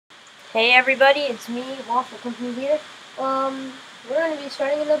Hey everybody, it's me, Waffle Company here. We're going to be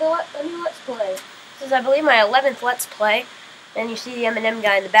starting a new Let's Play. This is, I believe, my 11th Let's Play. And you see the M&M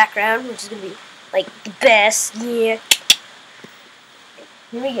guy in the background, which is going to be, like, the best. Yeah.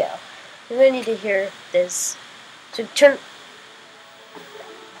 Here we go. You're going to need to hear this. To turn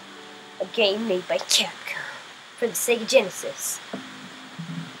a game made by Capcom for the Sega Genesis.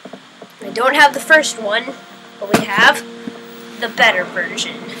 I don't have the first one, but we have the better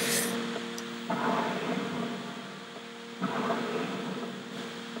version.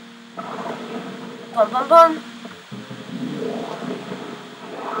 Bum bum bum.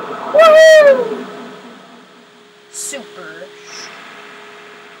 Woohoo! Super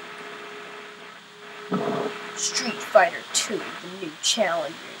Street Fighter 2, the new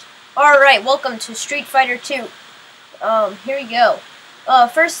challengers. Alright, welcome to Street Fighter 2. Here we go.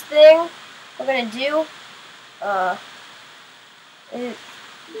 First thing we're gonna do, is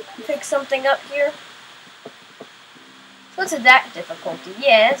pick something up here. What's that difficulty?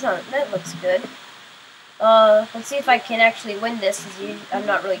 Yeah, that looks good. Let's see if I can actually win this, because I'm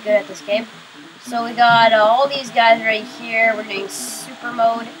not really good at this game. So we got all these guys right here. We're doing super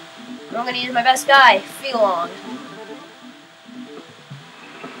mode. I'm going to use my best guy, Feelong.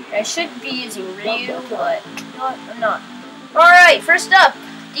 I should be using Ryu, but you know what? I'm not. Alright, first up,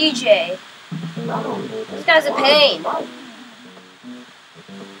 DJ. This guy's a pain.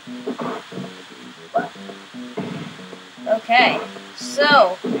 Okay,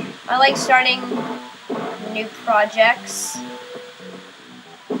 so I like starting new projects.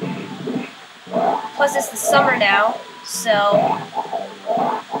 Plus it's the summer now, so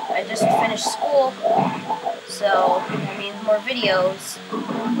I just finished school, so that means more videos.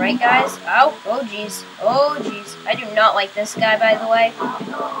 Right, guys? Oh jeez. Oh jeez. I do not like this guy, by the way.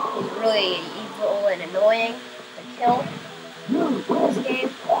 He's really evil and annoying to kill in this game.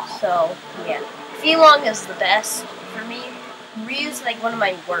 So, yeah. Feelong is the best for me. Ryu's like one of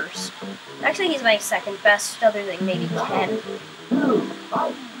my worst. Actually, he's my second best, other than maybe Ken.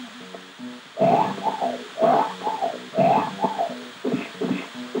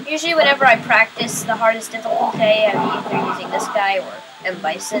 Usually whenever I practice the hardest difficulty, I'm either using this guy or M.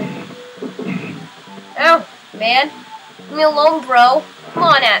 Bison. Ow, man. Leave me alone, bro. Come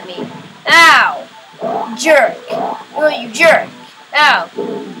on at me. Ow. Jerk. Oh, you jerk. Ow.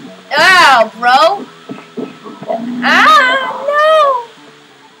 Ow, bro. Ah, no.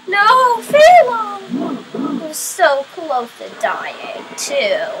 No, Feelong. He was so close to dying,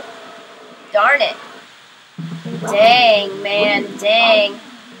 too. Darn it. Dang, man, dang.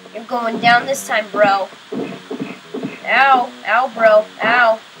 You're going down this time, bro. Ow. Ow, bro.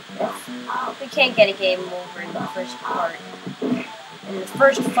 Ow. We can't get a game over in the first part. In the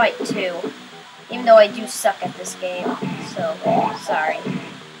first fight, too. Even though I do suck at this game. So, sorry.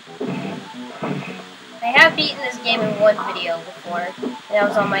 I have beaten this game in one video before. And that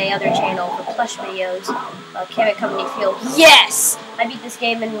was on my other channel for plush videos. Kemet Company Field. Yes! I beat this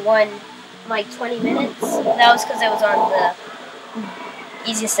game in like 20 minutes. That was because I was on the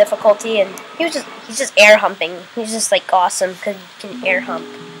easiest difficulty, and he's just air humping. He's just like awesome because he can air hump.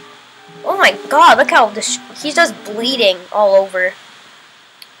 Oh my god, look how he's just bleeding all over.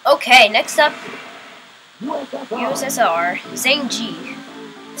 Okay, next up, USSR, Zhang Ji.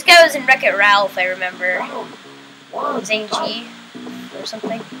 This guy was in Wreck-It Ralph, I remember. Zhang Ji or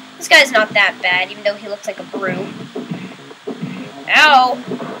something. This guy's not that bad, even though he looks like a brew. Ow!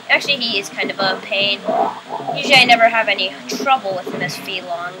 Actually, he is kind of a pain. Usually I never have any trouble with him as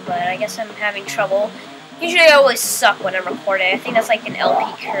Feelong, but I guess I'm having trouble. Usually I always suck when I'm recording. I think that's like an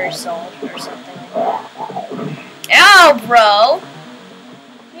LP curse or something like that. Ow, bro!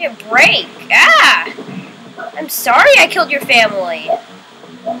 Give me a break. Ah! I'm sorry I killed your family.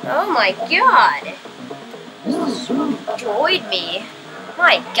 Oh my god. You destroyed me.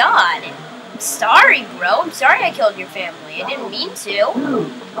 My god. I'm sorry, bro. I'm sorry I killed your family. I didn't mean to.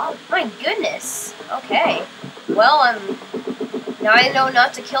 My goodness. Okay. Well, now I know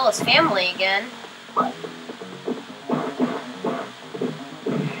not to kill his family again.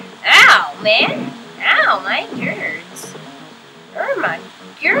 Ow, man. Ow, my girds. My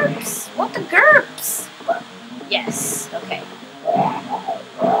GURPS. What the GURPS? Yes. Okay.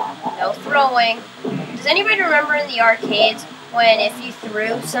 No throwing. Does anybody remember in the arcades when if you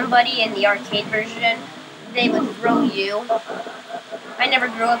threw somebody in the arcade version, they would throw you? I never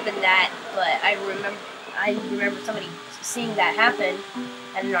grew up in that, but I remember somebody seeing that happen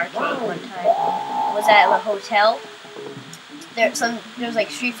at an arcade one time. Was at a hotel. There was like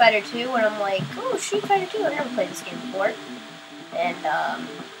Street Fighter 2, and I'm like, oh, Street Fighter 2, I've never played this game before. And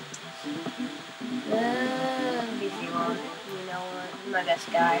BC1, you know what? my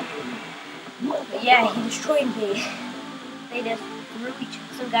best guy. But yeah, he destroyed me. They just threw each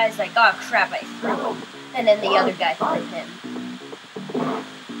other. Some guy's like, oh crap, I threw him. And then the other guy threw him.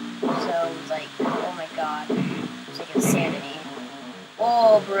 So it was like, oh my god. It's like insanity.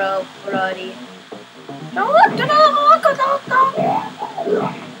 Oh, bro, buddy.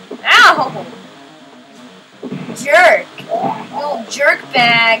 Ow! Jerk! You little jerk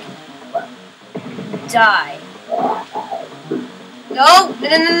bag. Die. No,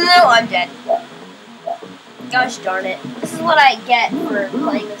 I'm dead. Gosh darn it. This is what I get for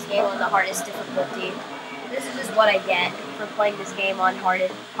playing this game on the hardest difficulty. This is just what I get for playing this game on hard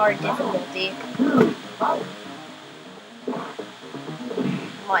difficulty. Come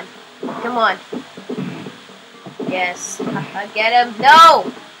on. Come on. Yes. Get him.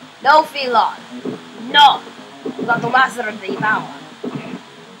 No! No, Phelon. No! You got the master of the power.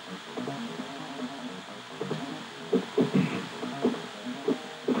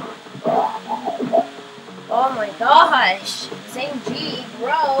 Oh my gosh. Zane G,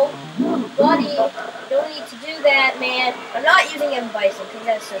 bro. Buddy, don't need to do that, man. I'm not using M. Bison because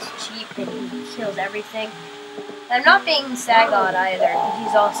that's just cheap and he kills everything. I'm not being Sagat either because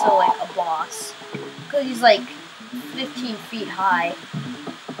he's also like a boss. Because he's like 15 feet high.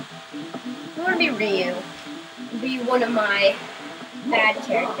 I want to be Ryu. Be one of my bad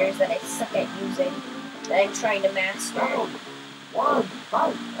characters that I suck at using. That I'm trying to master.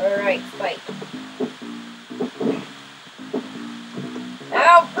 Alright, fight.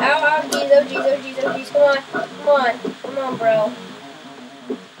 Ow! Ow! Ow! Jeez! Oh jeez! Oh jeez! Oh jeez! Come on! Come on! Come on, bro!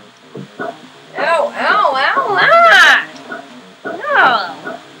 Ow! Ow! Ow! Ah! No!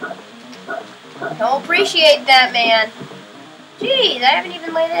 Don't appreciate that, man. Jeez! I haven't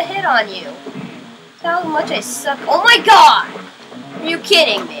even laid a hit on you. How much I suck! Oh my god! Are you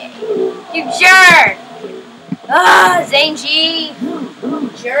kidding me? You jerk! Ah! Zane G!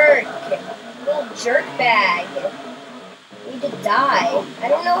 Jerk! Little jerk bag. To die. I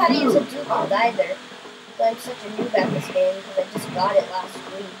don't know how to use a Dooku either. So I'm such a noob at this game because I just got it last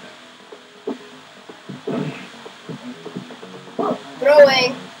week.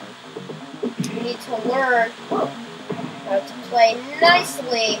 Throwing. You need to learn how to play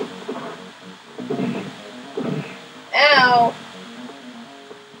nicely. Ow.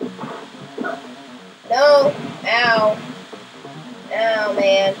 No. Ow. Ow,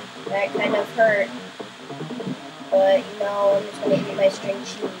 man. That kind of hurt. But, you know, I'm just gonna eat my string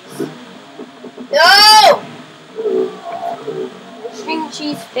cheese. No! String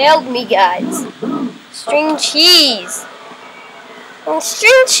cheese failed me, guys. String cheese. Oh,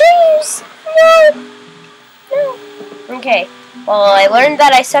 string cheese! No! No. Okay. Well, I learned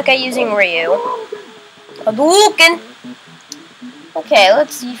that I suck at using Ryu. Hadouken! Okay,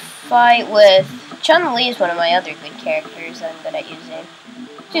 let's see. Fight with... Chun-Li is one of my other good characters I'm good at using.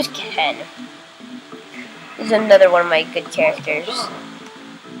 Just Ken. This is another one of my good characters.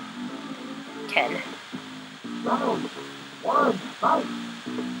 Ken.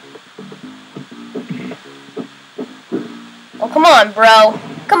 Oh, come on, bro.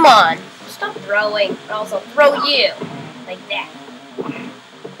 Come on. Stop throwing. I'll also throw you. Like that.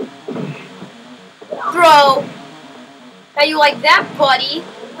 Throw. How you like that, buddy?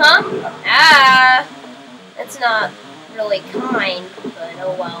 Huh? Ah. That's not really kind, but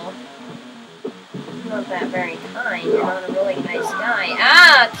oh well. Not that very kind. You're not a really nice guy.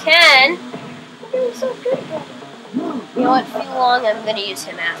 Ah, Ken! You're doing so good. You know what? Phelong, I'm gonna use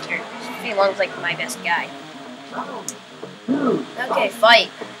him after. Phelong's like my best guy. Okay, fight.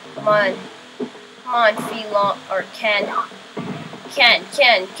 Come on. Come on, Phelong. Or Ken.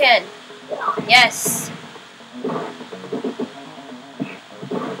 Ken. Yes!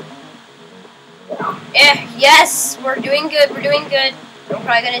 Yes! We're doing good. I'm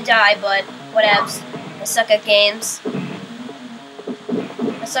probably gonna die, but whatevs. I suck at games.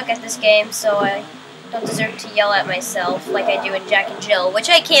 I suck at this game, so I don't deserve to yell at myself like I do in Jack and Jill, which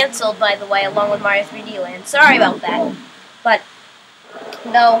I canceled, by the way, along with Mario 3D Land. Sorry about that. But,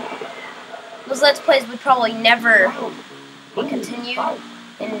 no. Those Let's Plays would probably never be continued,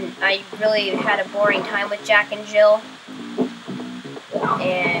 and I really had a boring time with Jack and Jill.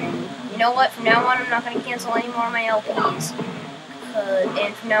 And, you know what? From now on, I'm not going to cancel any more of my LPs.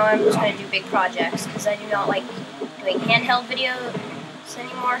 And from now on, I'm just going to do big projects, because I do not like doing handheld videos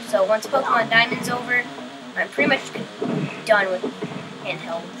anymore. So once Pokemon Diamond's over, I'm pretty much done with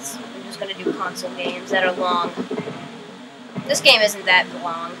handhelds. I'm just going to do console games that are long. This game isn't that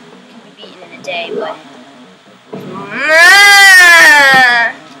long. It can be beaten in a day, but...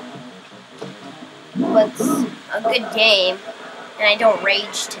 But it's a good game, and I don't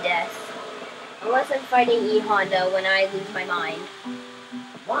rage to death. Unless I'm fighting E Honda when I lose my mind.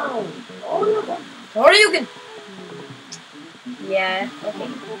 Shoryuken! Yeah, okay.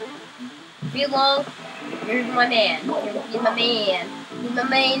 Feelong, you're my man. You're my man. You're my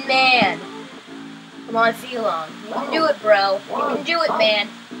main man. Come on, Feelong. You can do it, bro. You can do it, man.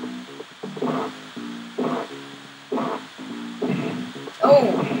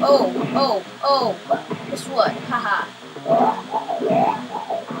 Oh. Guess what? Haha.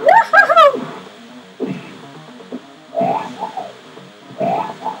 Woohoo!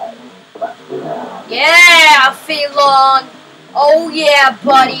 Yeah, Feelong. Oh yeah,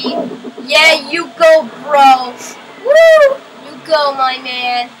 buddy. Yeah, you go, bro. Woo! You go, my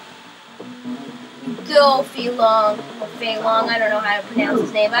man. You go, Feelong. Or Feilong, I don't know how to pronounce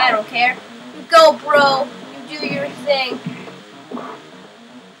his name. I don't care. You go, bro. You do your thing.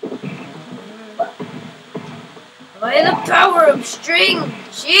 By the power of string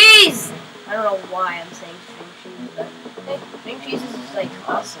cheese! I don't know why I'm saying string cheese, but hey, string cheese is like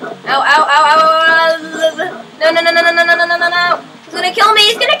awesome. Ow! No! He's gonna kill me!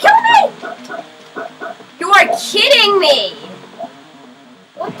 He's gonna kill me! You are kidding me!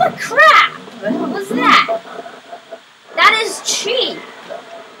 What the crap? What was that? That is cheap.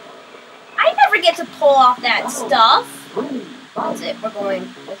 I never get to pull off that stuff. That's it. We're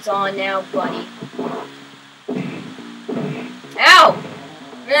going. It's on now, buddy. Ow!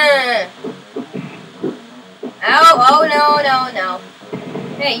 Ow! Oh no!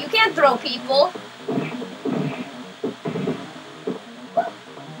 Hey, you can't throw people.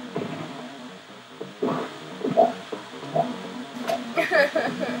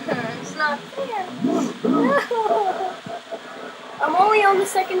 It's not fair. I'm only on the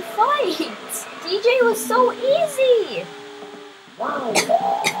second fight. DJ was so easy. Wow.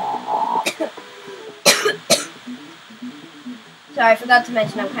 Sorry, I forgot to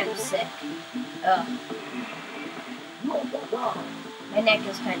mention I'm kind of sick. My neck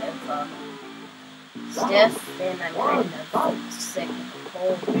is kind of stiff, and I'm kind of sick with a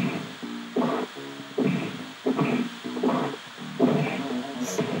cold.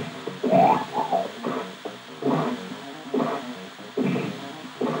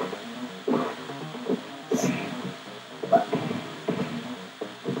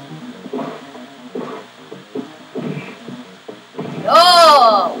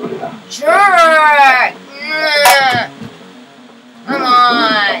 Oh! Jerk! Come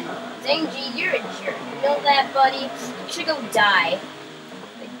on! Zenji, you're a jerk. You know that, buddy? You should go die.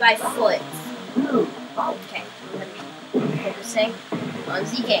 Like, by foot. Okay, I'm gonna be focusing on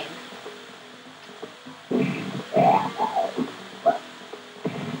the game.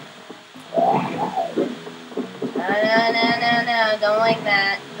 No, don't like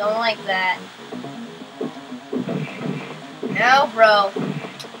that. Don't like that. No, bro.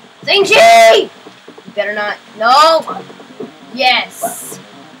 Zenji! You better not. No! Yes!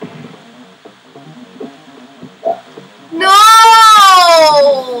 No!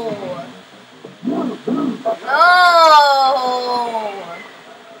 No!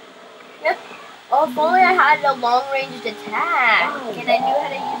 Yep. Oh, if only I had a long-ranged attack, and I knew how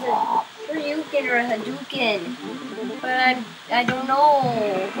to use a Shoryuken or a Hadouken. But I don't know.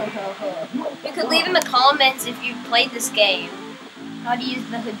 You could leave in the comments if you've played this game how to use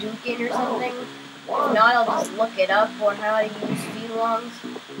the Hadouken or something. If not, I'll just look it up, or how to use Feelong's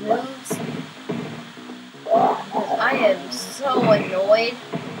moves. Because I am so annoyed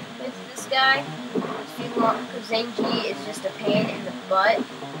with this guy. Feelong, because Zenji is just a pain in the butt,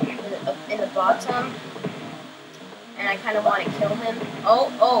 in the bottom. And I kind of want to kill him.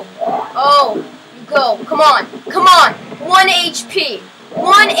 Oh! You go! Come on! 1 HP!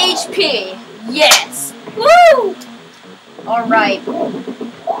 1 HP! Yes! Woo! Alright.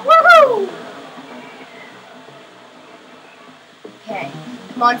 Woohoo! Okay.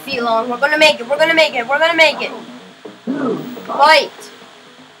 Come on, Feelong. We're gonna make it. Fight!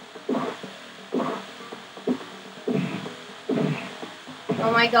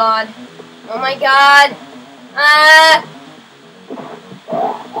 Oh my god.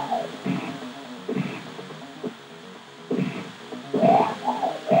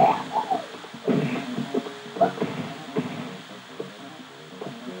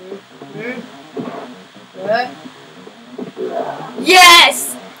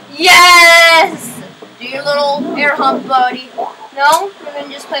 Yes! Do your little air hump, buddy. No? You're gonna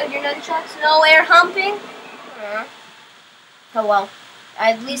just play with your nunchucks? No air humping? Oh well.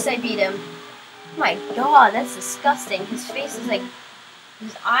 At least I beat him. Oh my god, that's disgusting. His face is like...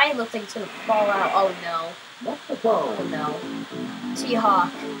 His eye looks like it's gonna fall out. Oh no. Oh no.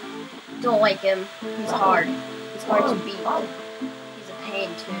 T-Hawk. Don't like him. He's hard. He's hard to beat. He's a pain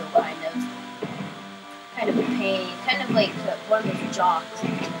too, kind of. kind of a pain. Kind of like one of those jocks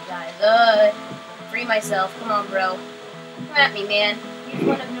guys. Free myself. Come on, bro. Come at me, man. He's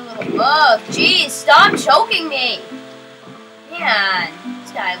one of your little. Oh, jeez! Stop choking me. Man,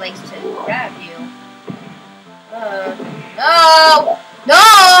 this guy likes to grab you. No!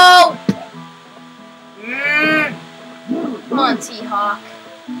 No! Come on, T-Hawk.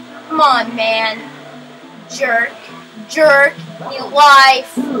 Come on, man. Jerk. Jerk. Need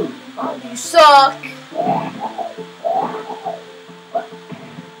life. You suck. You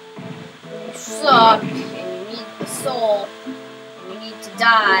suck. And you need the soul. And you need to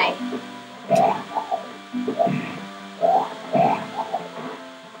die.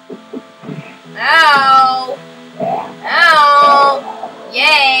 Ow! Ow!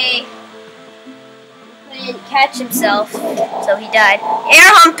 Yay! He didn't catch himself, so he died.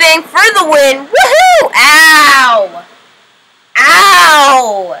 Air humping for the win! Woohoo! Ow!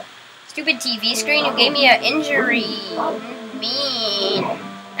 Ow! Stupid TV screen, you gave me an injury. Mean.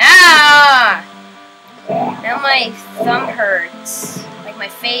 Ah! Now my thumb hurts. Like my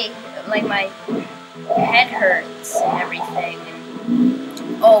face, like my head hurts and everything.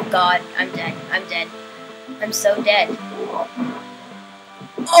 Oh god, I'm dead. I'm dead. I'm so dead.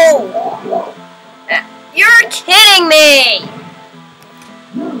 Oh! You're kidding me!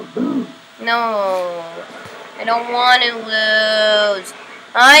 No. I don't want to lose.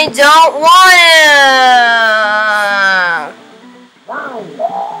 I don't want to!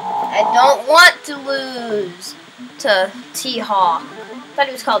 I don't want to lose to T-Hawk. I thought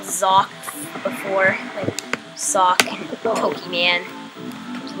he was called Zoc before. Like Sock and Pokemon.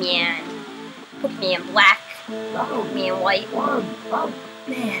 Pokemon Black, Pokemon White.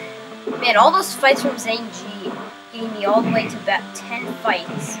 Man, all those fights from Zane G gave me all the way to about 10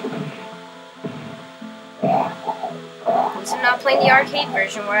 fights. At least I'm not playing the arcade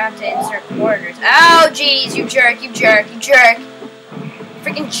version where I have to insert quarters. Oh, jeez, you jerk, you jerk, you jerk.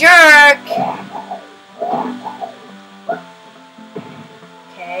 Freaking jerk!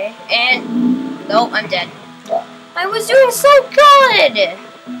 Okay, and... Nope, I'm dead. I was doing so good!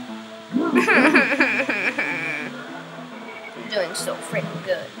 I'm doing so freaking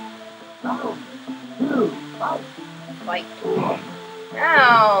good. Fight.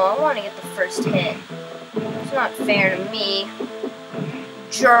 Ow, I want to get the first hit. It's not fair to me.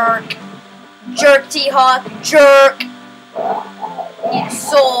 Jerk. Jerk, T-Hawk. Jerk. You need a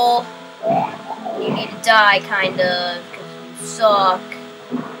soul. You need to die, kind of, because you suck.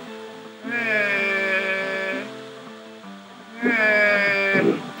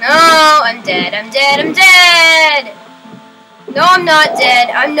 No, I'm dead, I'm dead, I'm dead! No, I'm not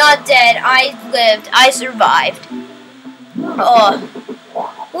dead, I'm not dead. I lived, I survived. Oh.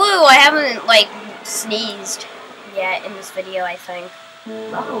 Woo, I haven't, like, sneezed yet in this video, I think.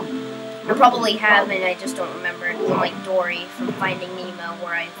 I probably haven't, I just don't remember. I'm like Dory from Finding Nemo,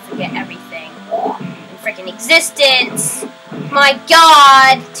 where I forget everything. In freaking existence! My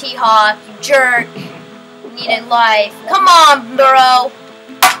god, T-Hawk, you jerk. You needed life. Come on, bro!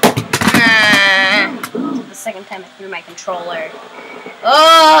 The second time I threw my controller.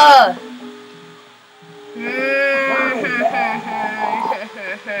 Oh!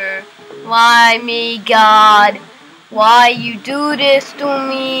 Why me, God? Why you do this to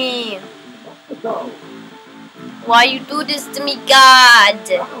me? Why you do this to me, God?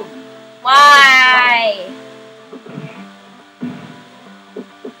 Why?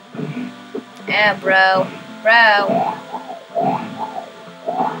 Yeah, bro. Bro.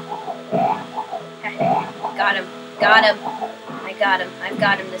 Got him. Got him. I got him. I've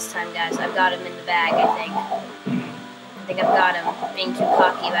got him this time, guys. I've got him in the bag, I think. I think I've got him. Being too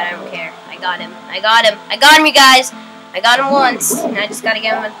cocky, but I don't care. I got him. I got him. I got him, you guys. I got him once, and I just gotta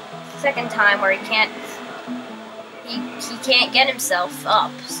get him a second time where he can't get himself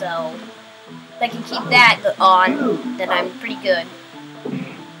up. So if I can keep that on, then I'm pretty good.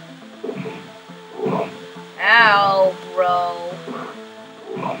 Ow, bro.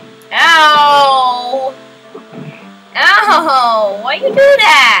 Ow! Ow! Why you do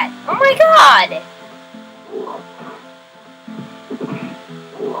that? Oh my god!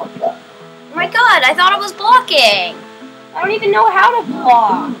 Oh my god, I thought I was blocking! I don't even know how to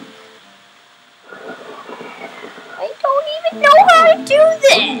block! I don't even know how to do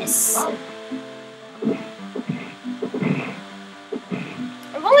this!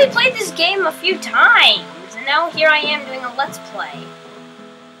 I've only played this game a few times, and now here I am doing a Let's Play.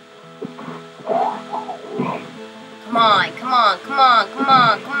 Come on, come on, come on, come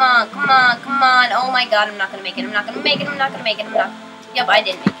on, come on, come on, come on. Oh my god, I'm not gonna make it, I'm not gonna make it, I'm not gonna make it, I'm not... Yep, I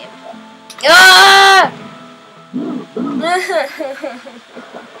didn't make it. Ah!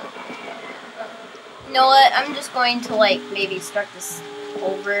 You know what? I'm just going to, like, maybe start this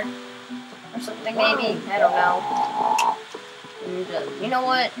over or something, maybe. I don't know. And, you know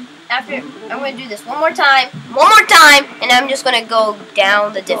what? After, I'm going to do this one more time, and I'm just going to go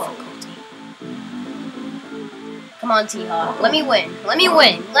down the difficulty. Come on, T-Hawk. Let me win. Let me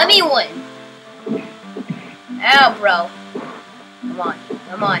win. Let me win. Ow, bro. Come on.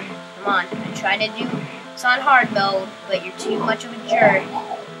 Come on. Come on. I'm trying to do this on hard mode, but you're too much of a jerk.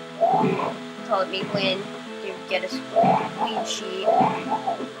 To let me win. You get a clean sheet.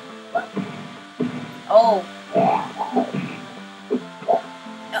 Oh.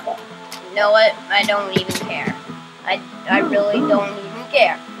 You know what? I don't even care. I really don't even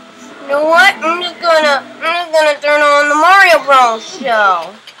care. You know what? I'm just gonna turn on the Mario Bros.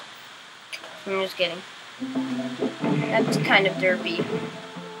 show. I'm just kidding. That's kind of derpy.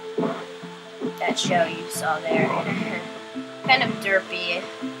 That show you saw there. Kind of derpy.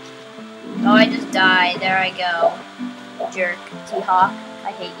 Oh, I just died. There I go. Jerk. T-Hawk.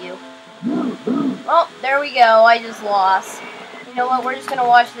 I hate you. Oh, there we go. I just lost. You know what? We're just gonna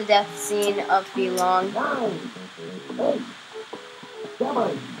watch the death scene of Felong. 9, 8,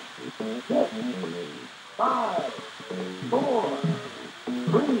 7, 6, 5, 4,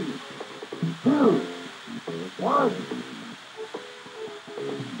 3, 2, 1.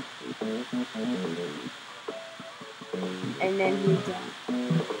 And then he's done.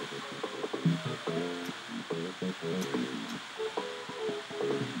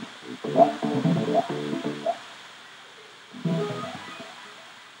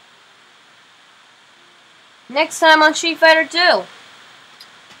 Next time on Street Fighter 2,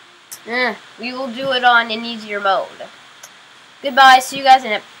 we will do it on an easier mode. Goodbye, see you guys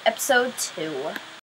in episode 2.